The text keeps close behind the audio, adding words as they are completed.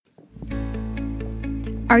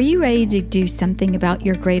Are you ready to do something about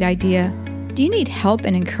your great idea? Do you need help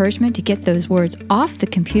and encouragement to get those words off the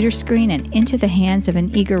computer screen and into the hands of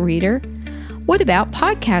an eager reader? What about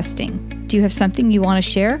podcasting? Do you have something you want to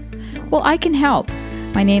share? Well, I can help.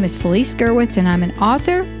 My name is Felice Gerwitz, and I'm an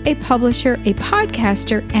author, a publisher, a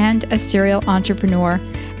podcaster, and a serial entrepreneur.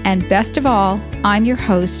 And best of all, I'm your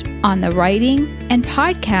host on the Writing and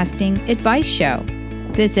Podcasting Advice Show.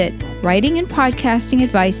 Visit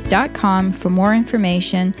writingandpodcastingadvice.com for more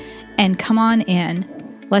information, and come on in.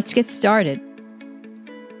 Let's get started.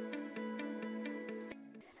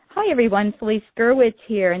 Hi everyone, Felice Gerwitz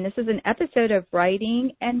here, and this is an episode of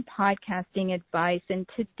Writing and Podcasting Advice. And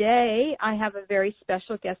today I have a very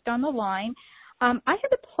special guest on the line. I had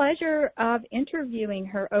the pleasure of interviewing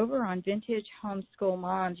her over on Vintage Homeschool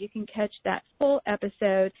Moms. You can catch that full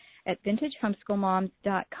episode at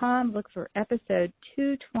vintagehomeschoolmoms.com. Look for episode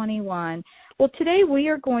 221. Well, today we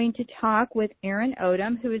are going to talk with Erin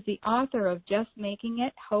Odom, who is the author of Just Making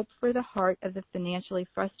It, Hope for the Heart of the Financially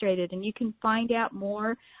Frustrated. And you can find out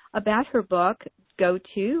more about her book. Go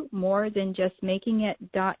to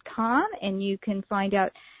morethanjustmakingit.com, and you can find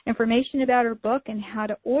out information about her book and how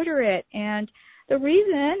to order it. And the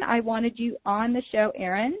reason I wanted you on the show,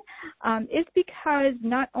 Erin, is because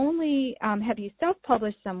not only have you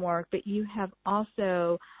self-published some work, but you have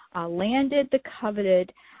also landed the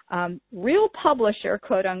coveted real publisher,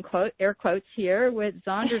 quote-unquote, air quotes here, with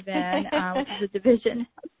Zondervan, which is a division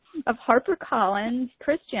of HarperCollins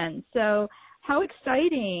Christian. So how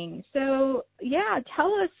exciting. So, yeah,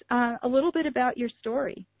 tell us a little bit about your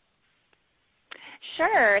story.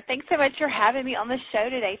 Sure. Thanks so much for having me on the show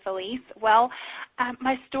today, Felice. Well,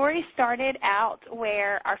 my story started out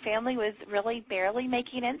where our family was really barely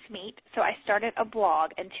making ends meet, so I started a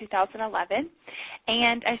blog in 2011,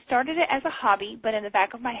 and I started it as a hobby, but in the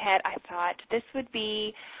back of my head I thought this would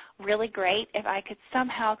be really great if I could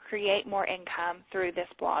somehow create more income through this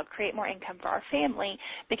blog, create more income for our family,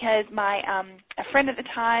 because my a friend at the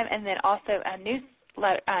time and then also a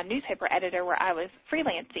newspaper editor where I was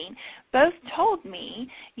freelancing both told me,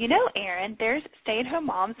 you know, Erin, there's stay-at-home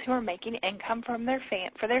moms who are making income from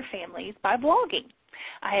for their families by blogging.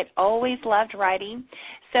 I had always loved writing,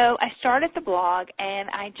 so I started the blog and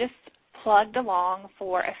I just plugged along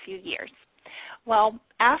for a few years. Well,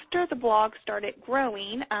 after the blog started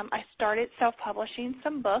growing, I started self-publishing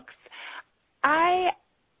some books. I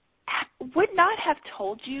would not have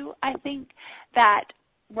told you, I think, that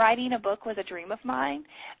writing a book was a dream of mine,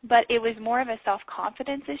 but it was more of a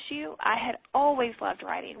self-confidence issue. I had always loved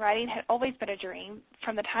writing. Writing had always been a dream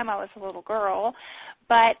from the time I was a little girl,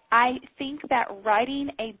 but I think that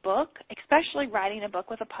writing a book, especially writing a book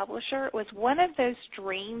with a publisher, was one of those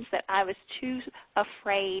dreams that I was too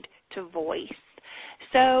afraid to voice.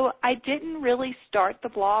 So I didn't really start the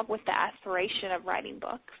blog with the aspiration of writing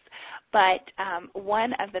books. But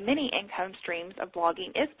one of the many income streams of blogging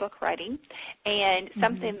is book writing, and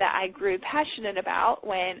something that I grew passionate about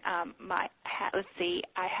when I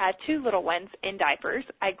had two little ones in diapers.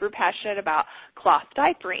 I grew passionate about cloth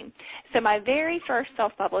diapering. So my very first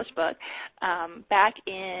self-published book back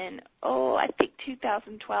in, I think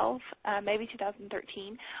 2012, maybe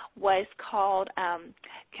 2013, was called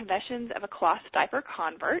Confessions of a Cloth Diaper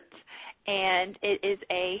Convert, and it is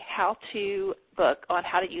a how-to book on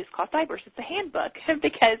how to use cloth diapers. It's a handbook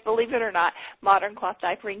because, believe it or not, modern cloth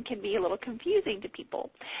diapering can be a little confusing to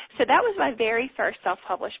people. So that was my very first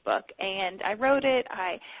self-published book, and I wrote it.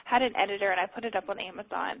 I had an editor, and I put it up on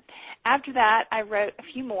Amazon. After that, I wrote a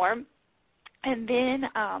few more. And then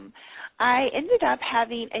I ended up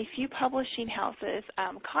having a few publishing houses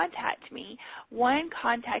contact me. One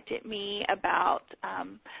contacted me about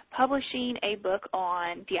publishing a book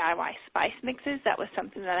on DIY spice mixes. That was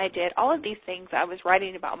something that I did. All of these things I was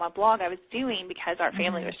writing about on my blog I was doing because our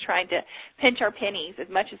family was trying to pinch our pennies as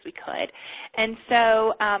much as we could. And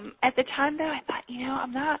so at the time, though, I thought,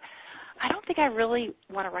 I don't think I really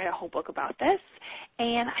want to write a whole book about this,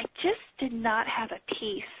 and I just did not have a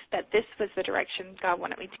peace that this was the direction God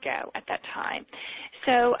wanted me to go at that time.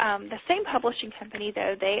 So the same publishing company,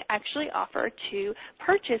 though, they actually offered to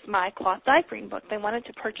purchase my cloth diapering book. They wanted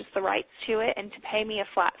to purchase the rights to it and to pay me a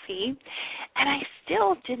flat fee, and I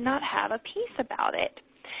still did not have a peace about it.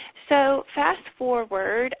 So fast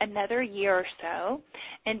forward another year or so,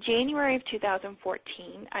 in January of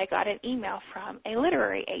 2014, I got an email from a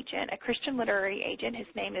literary agent, a Christian literary agent. His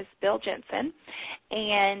name is Bill Jensen,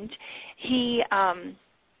 and he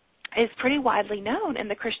is pretty widely known in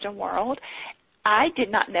the Christian world. I did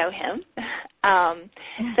not know him,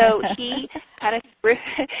 so he kind of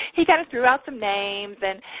threw out some names,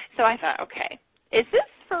 and so I thought, okay, is this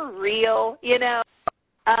for real?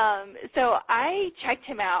 So I checked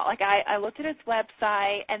him out. Like I looked at his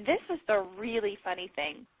website, and this was the really funny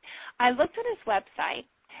thing. I looked at his website,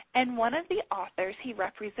 and one of the authors he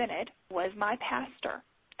represented was my pastor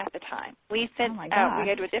at the time. We since we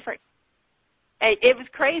go to a different. It was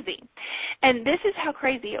crazy, and this is how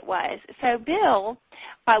crazy it was. So Bill,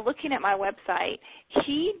 by looking at my website,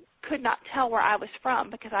 he could not tell where I was from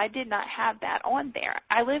because I did not have that on there.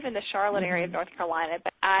 I live in the Charlotte area of North Carolina,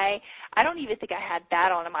 but I don't even think I had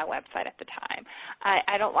that on my website at the time.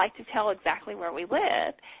 I don't like to tell exactly where we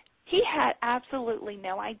live. He had absolutely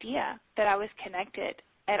no idea that I was connected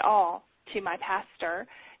at all to my pastor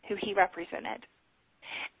who he represented.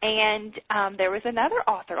 And there was another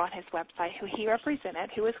author on his website who he represented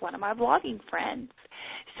who was one of my blogging friends.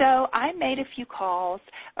 So I made a few calls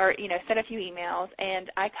or, sent a few emails,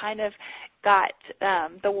 and I kind of got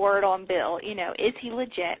the word on Bill, is he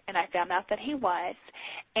legit? And I found out that he was.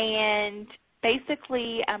 And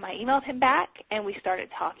basically, I emailed him back, and we started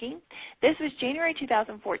talking. This was January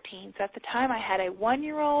 2014, so at the time I had a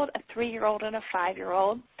 1-year-old, a 3-year-old, and a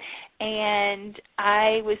 5-year-old, and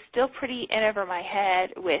I was still pretty in over my head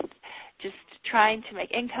with just trying to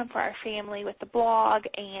make income for our family with the blog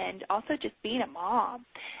and also just being a mom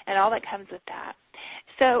and all that comes with that.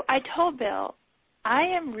 So I told Bill, I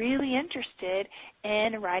am really interested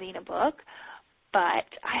in writing a book, but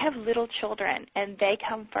I have little children, and they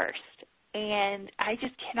come first. And I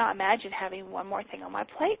just cannot imagine having one more thing on my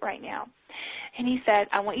plate right now. And he said,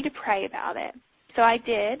 I want you to pray about it. So I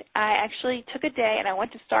did. I actually took a day, and I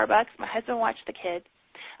went to Starbucks. My husband watched the kids.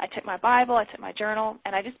 I took my Bible, I took my journal,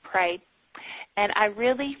 and I just prayed. And I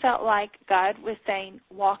really felt like God was saying,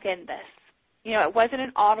 walk in this. It wasn't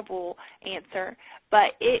an audible answer,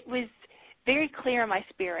 but it was very clear in my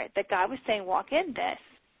spirit that God was saying, walk in this,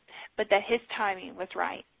 but that his timing was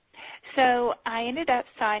right. So I ended up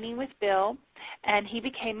signing with Bill, and he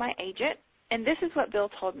became my agent. And this is what Bill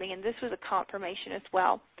told me, and this was a confirmation as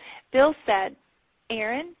well. Bill said,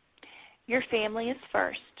 Erin, your family is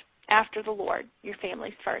first. After the Lord, your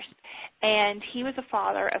family's first. And he was a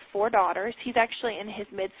father of 4 daughters. He's actually in his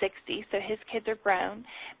mid-60s, so his kids are grown,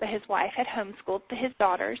 but his wife had homeschooled his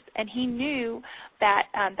daughters, and he knew that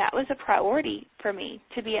that was a priority for me,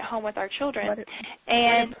 to be at home with our children. What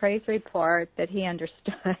a praise report that he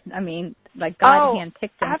understood. I mean, like God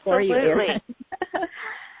handpicked him for you.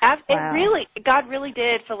 Absolutely. God really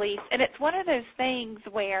did, Felice. And it's one of those things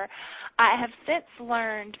where I have since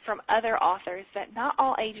learned from other authors that not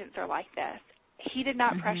all agents are like this. He did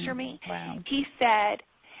not pressure me. Wow. He said,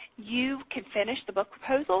 you can finish the book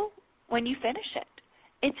proposal when you finish it.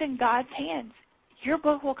 It's in God's hands. Your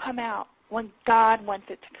book will come out when God wants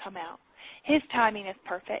it to come out. His timing is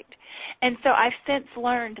perfect. And so I've since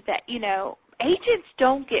learned that, agents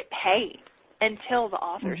don't get paid until the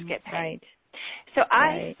authors get paid. Right. So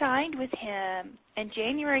I signed with him in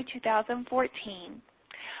January 2014.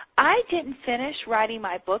 I didn't finish writing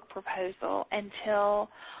my book proposal until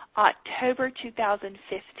October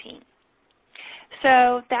 2015.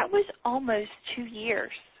 So that was almost 2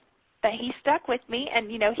 years that he stuck with me,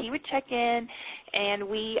 and, he would check in, and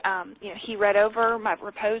we, he read over my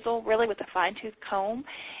proposal really with a fine-tooth comb.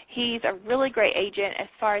 He's a really great agent as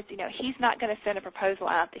far as, he's not going to send a proposal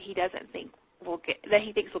out that he doesn't think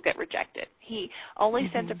he thinks will get rejected. He only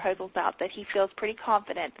sends proposals out that he feels pretty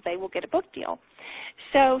confident that they will get a book deal.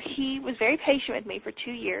 So he was very patient with me for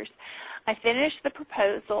 2 years. I finished the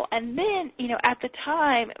proposal, and then, at the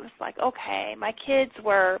time, it was like, okay, my kids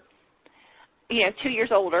were, 2 years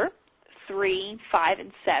older, 3, 5,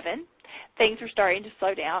 and 7. Things were starting to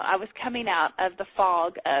slow down. I was coming out of the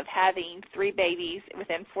fog of having 3 babies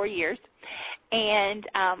within 4 years. And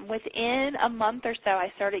within a month or so, I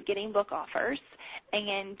started getting book offers,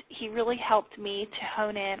 and he really helped me to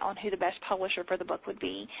hone in on who the best publisher for the book would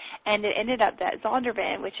be. And it ended up that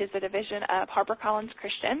Zondervan, which is a division of HarperCollins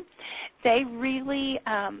Christian, they really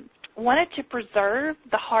wanted to preserve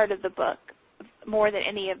the heart of the book more than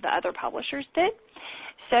any of the other publishers did.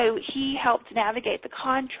 So he helped navigate the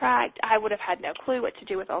contract. I would have had no clue what to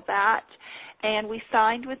do with all that. And we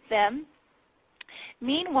signed with them.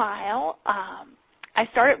 Meanwhile, I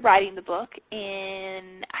started writing the book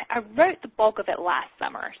I wrote the bulk of it last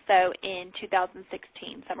summer, so in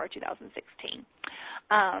 2016, summer 2016.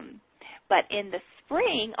 But in the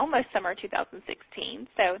spring, almost summer 2016,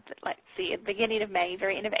 so let's see, at the beginning of May,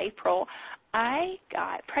 very end of April, I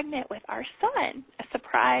got pregnant with our son, a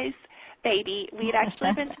surprise baby, we had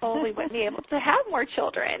actually been told we wouldn't be able to have more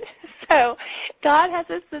children. So God has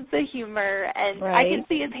a sense of humor, and I can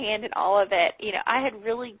see his hand in all of it. You know, I had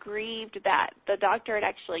really grieved that the doctor had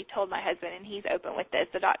actually told my husband, and he's open with this,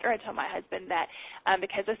 the doctor had told my husband that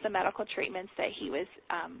because of some medical treatments that he was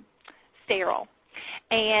sterile.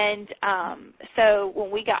 And so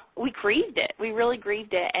when we grieved it. We really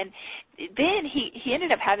grieved it. And then he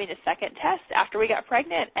ended up having a second test after we got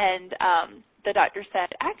pregnant, and the doctor said,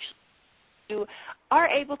 actually, you are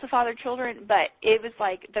able to father children, but it was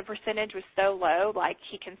like the percentage was so low, like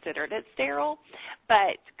he considered it sterile.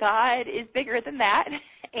 But God is bigger than that.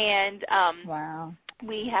 And wow.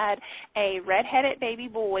 We had a redheaded baby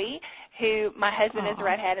boy who, my husband is a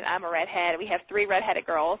redhead and I'm a redhead. We have 3 redheaded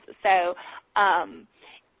girls. So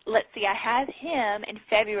let's see, I had him in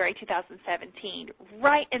February 2017,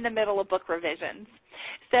 right in the middle of book revisions.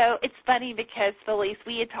 So it's funny because, Felice,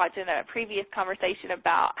 we had talked in a previous conversation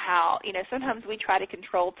about how, you know, sometimes we try to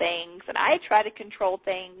control things, and I try to control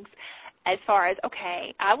things as far as,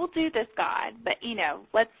 okay, I will do this, God, but, you know,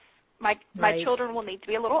 my children will need to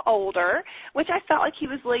be a little older, which I felt like he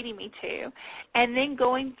was leading me to. And then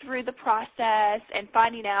going through the process and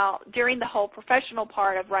finding out during the whole professional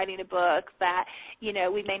part of writing a book that, you know,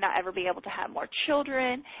 we may not ever be able to have more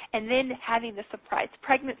children, and then having the surprise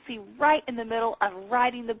pregnancy right in the middle of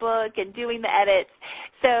writing the book and doing the edits.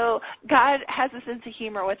 So God has a sense of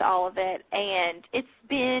humor with all of it, and it's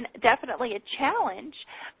been definitely a challenge,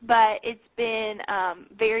 but it's been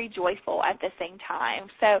very joyful at the same time.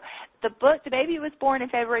 So the baby was born in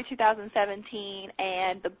February 2017,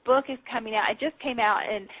 and the book is coming out. It just came out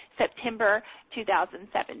in September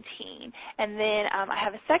 2017. And then I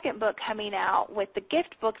have a second book coming out with the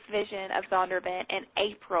Gift Books Vision of Zondervan in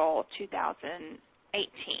April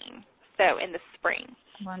 2018, so in the spring.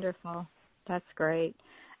 Wonderful. That's great.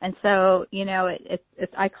 And so, you know,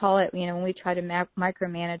 it's I call it, you know, when we try to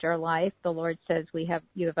micromanage our life, the Lord says you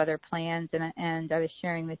have other plans. And I was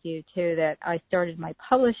sharing with you, too, that I started my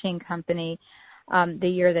publishing company the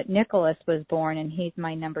year that Nicholas was born, and he's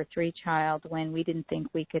my number 3 child, when we didn't think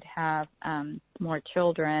we could have more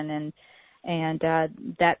children. And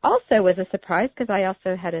that also was a surprise, because I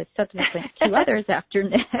also had a subsequent 2 others after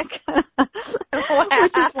Nick, which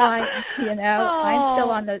is why, you know, I'm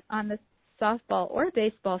still on the softball or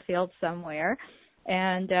baseball field somewhere,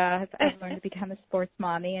 and I've learned to become a sports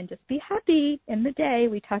mommy and just be happy in the day.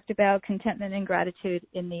 We talked about contentment and gratitude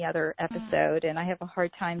in the other episode, and I have a hard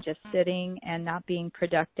time just sitting and not being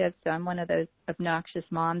productive, so I'm one of those obnoxious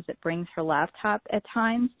moms that brings her laptop at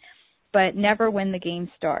times, but never when the game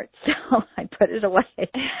starts, so I put it away.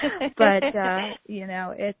 But you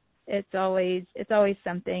know, it's always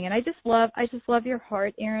something, and I just love your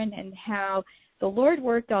heart, Erin, and how the Lord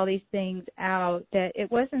worked all these things out, that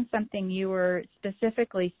it wasn't something you were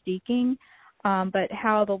specifically seeking, but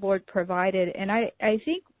how the Lord provided. And I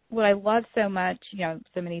think what I love so much, you know,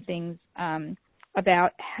 so many things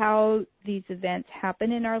about how these events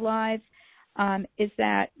happen in our lives, is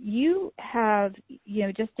that you have, you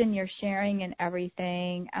know, just in your sharing and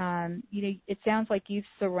everything, you know, it sounds like you've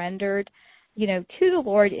surrendered, you know, to the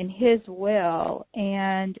Lord in His will,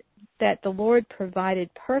 and that the Lord provided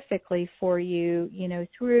perfectly for you, you know,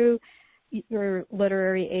 through your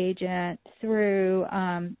literary agent, through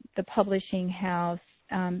the publishing house,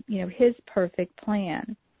 you know, His perfect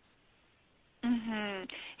plan. Mm-hmm.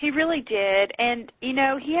 He really did. And, you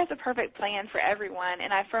know, He has a perfect plan for everyone,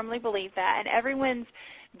 and I firmly believe that. And everyone's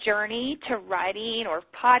journey to writing or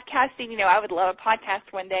podcasting, you know, I would love a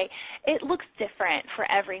podcast one day. It looks different for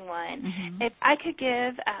everyone. Mm-hmm. If I could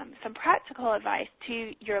give some practical advice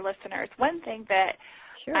to your listeners, one thing that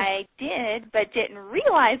I did but didn't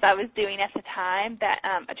realize I was doing at the time that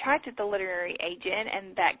attracted the literary agent,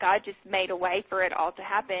 and that God just made a way for it all to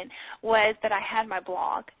happen, was that I had my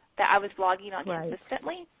blog that I was blogging on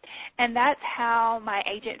consistently. And that's how my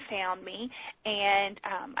agent found me. And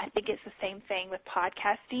I think it's the same thing with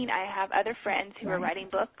podcasting. I have other friends who are writing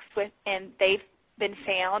books and they've been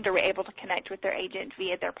found or were able to connect with their agent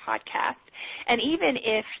via their podcast. And even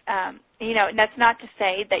if, you know, and that's not to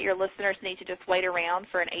say that your listeners need to just wait around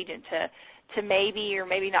for an agent to maybe or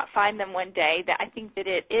maybe not find them one day, that I think that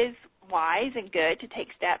it is wise and good to take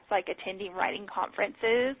steps like attending writing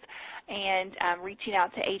conferences and reaching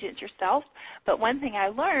out to agents yourself. But one thing I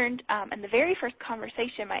learned in the very first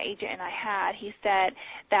conversation my agent and I had, he said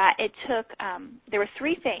that it took, there were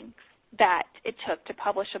 3 things that it took to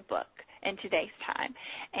publish a book in today's time.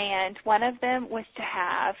 And one of them was to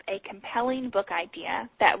have a compelling book idea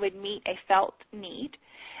that would meet a felt need.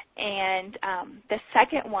 And the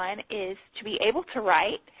second one is to be able to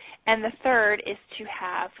write, and the third is to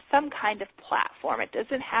have some kind of platform. It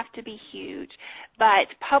doesn't have to be huge, but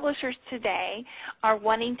publishers today are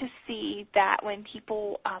wanting to see that when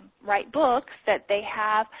people write books, that they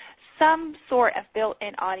have some sort of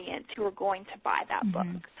built-in audience who are going to buy that book.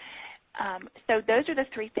 So those are the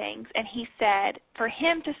three things. And he said for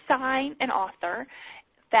him to sign an author,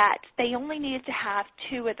 that they only needed to have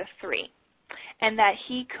two of the three, and that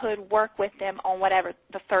he could work with them on whatever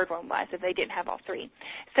the third one was if they didn't have all three.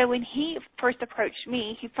 So when he first approached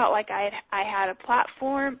me, he felt like I had a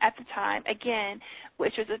platform at the time, again,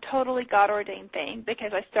 which was a totally God-ordained thing,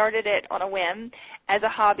 because I started it on a whim as a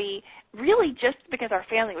hobby, really just because our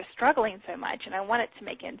family was struggling so much and I wanted to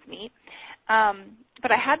make ends meet.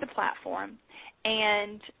 But I had the platform,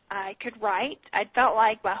 and I could write. I felt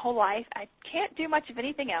like my whole life I can't do much of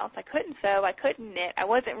anything else. I couldn't sew. I couldn't knit. I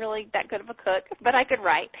wasn't really that good of a cook, but I could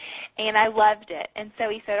write, and I loved it. And so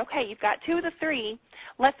he said, okay, you've got two of the three.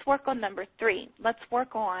 Let's work on number three. Let's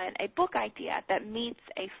work on a book idea that meets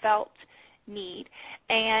a felt need.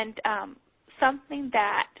 And something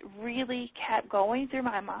that really kept going through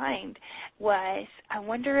my mind was, I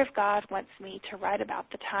wonder if God wants me to write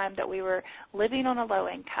about the time that we were living on a low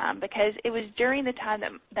income, because it was during the time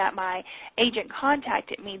that my agent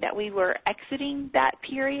contacted me that we were exiting that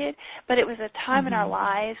period, but it was a time in our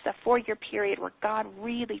lives, a 4-year period, where God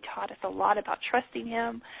really taught us a lot about trusting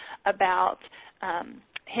him, about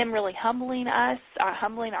him really humbling us,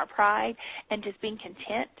 humbling our pride, and just being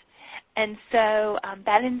content. And so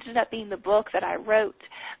that ended up being the book that I wrote.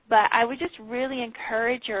 But I would just really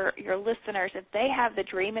encourage your listeners, if they have the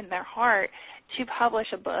dream in their heart to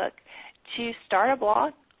publish a book, to start a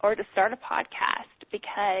blog or to start a podcast,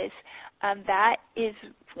 because that is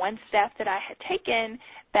one step that I had taken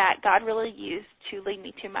that God really used to lead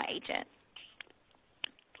me to my agent.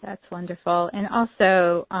 That's wonderful. And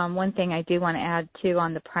also, one thing I do want to add, too,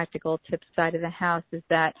 on the practical tips side of the house is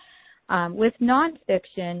that with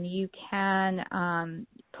nonfiction, you can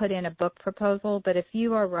put in a book proposal, but if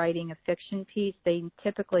you are writing a fiction piece, they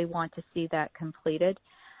typically want to see that completed.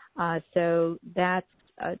 So that's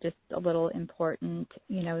just a little important,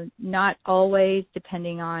 not always,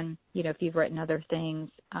 depending on, if you've written other things,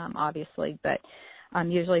 obviously, but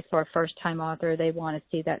usually for a first-time author, they want to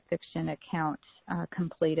see that fiction account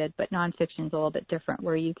completed, but nonfiction is a little bit different,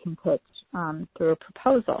 where you can put through a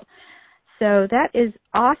proposal. So that is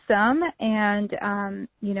awesome, and,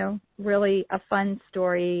 really a fun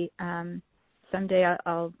story. Someday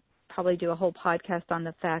I'll probably do a whole podcast on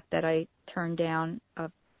the fact that I turned down a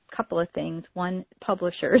couple of things. One,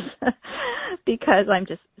 publishers, because I'm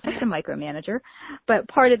just such a micromanager. But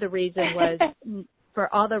part of the reason was,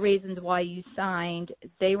 for all the reasons why you signed,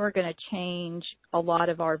 they were going to change a lot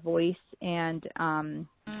of our voice, and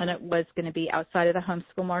it was going to be outside of the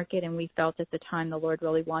homeschool market, and we felt at the time the Lord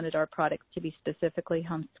really wanted our products to be specifically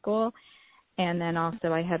homeschool. And then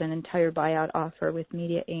also I had an entire buyout offer with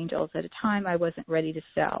Media Angels at a time I wasn't ready to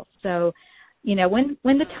sell. So, when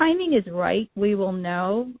the timing is right, we will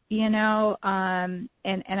know, and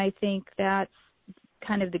I think that's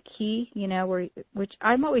kind of the key, which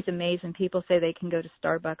I'm always amazed when people say they can go to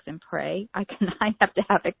Starbucks and pray. I have to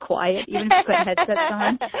have it quiet, even if I put headsets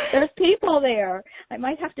on. There's people there. I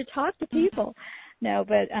might have to talk to people. No,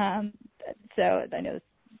 but so I know this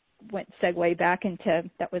went segue back into,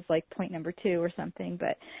 that was like point number 2 or something,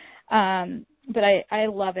 but I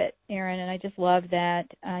love it, Erin, and I just love that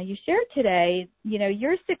you shared today,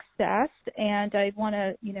 your success, and I want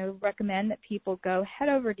to, recommend that people go head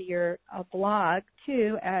over to your blog,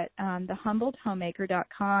 too, at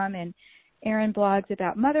thehumbledhomemaker.com, and Erin blogs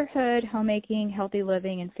about motherhood, homemaking, healthy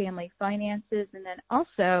living, and family finances, and then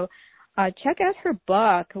also check out her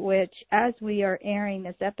book, which, as we are airing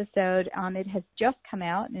this episode, it has just come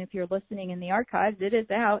out, and if you're listening in the archives, it is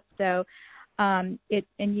out, so and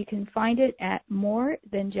you can find it at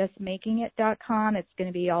morethanjustmakingit.com. It's going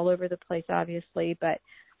to be all over the place, obviously, but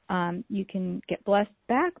you can get blessed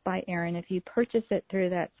back by Erin if you purchase it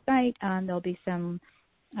through that site. There'll be some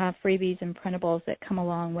freebies and printables that come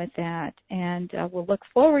along with that. And we'll look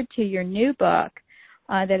forward to your new book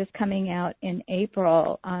that is coming out in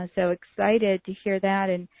April. So excited to hear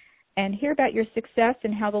that and hear about your success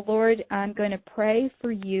and how the Lord, I'm going to pray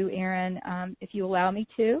for you, Erin, if you allow me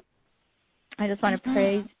to. I just want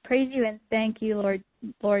to praise you and thank you,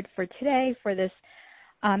 Lord, for today, for this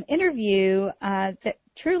interview that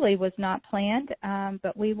truly was not planned,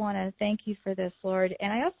 but we want to thank you for this, Lord.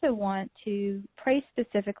 And I also want to pray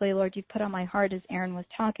specifically, Lord, you put on my heart as Erin was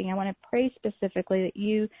talking, I want to pray specifically that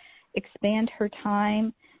you expand her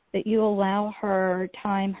time that you allow her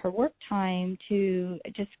time, her work time, to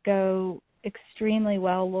just go extremely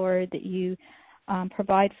well, Lord, that you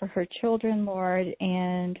provide for her children, Lord,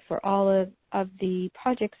 and for all of the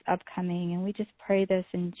projects upcoming. And we just pray this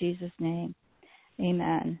in Jesus' name.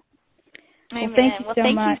 Amen. Amen. Well, thank you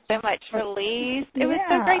so much. Thank you so much, Felice. It was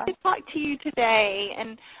so great to talk to you today,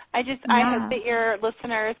 and I hope that your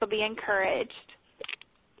listeners will be encouraged.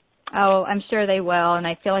 Oh, I'm sure they will, and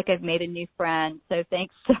I feel like I've made a new friend, so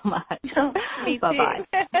thanks so much. Me too. Bye-bye.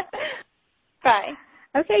 Bye.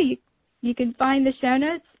 Okay, you can find the show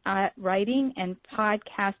notes at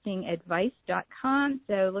writingandpodcastingadvice.com,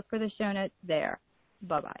 so look for the show notes there.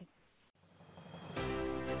 Bye-bye.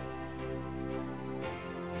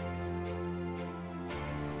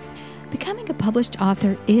 Becoming a published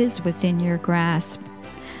author is within your grasp.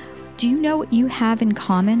 Do you know what you have in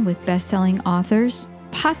common with best-selling authors?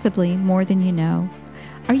 Possibly more than you know.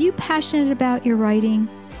 Are you passionate about your writing?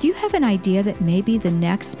 Do you have an idea that may be the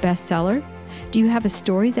next bestseller? Do you have a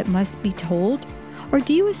story that must be told? Or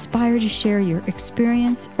do you aspire to share your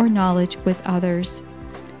experience or knowledge with others?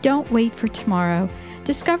 Don't wait for tomorrow.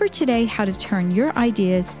 Discover today how to turn your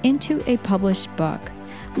ideas into a published book.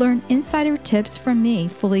 Learn insider tips from me,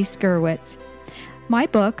 Felice Gerwitz. My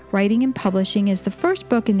book, Writing and Publishing, is the first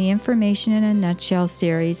book in the Information in a Nutshell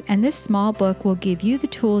series, and this small book will give you the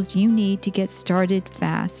tools you need to get started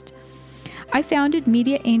fast. I founded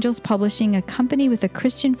Media Angels Publishing, a company with a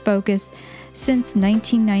Christian focus, since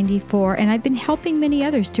 1994, and I've been helping many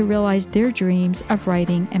others to realize their dreams of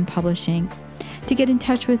writing and publishing. To get in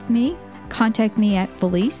touch with me, contact me at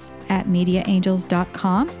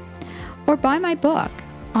felice@mediaangels.com or buy my book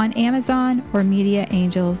on Amazon or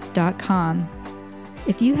mediaangels.com.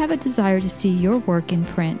 If you have a desire to see your work in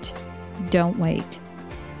print, don't wait.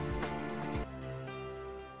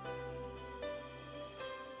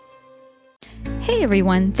 Hey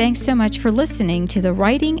everyone, thanks so much for listening to the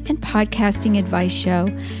Writing and Podcasting Advice Show.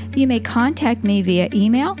 You may contact me via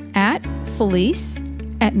email at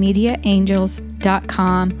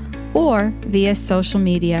felice@mediaangels.com or via social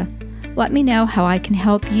media. Let me know how I can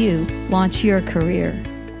help you launch your career.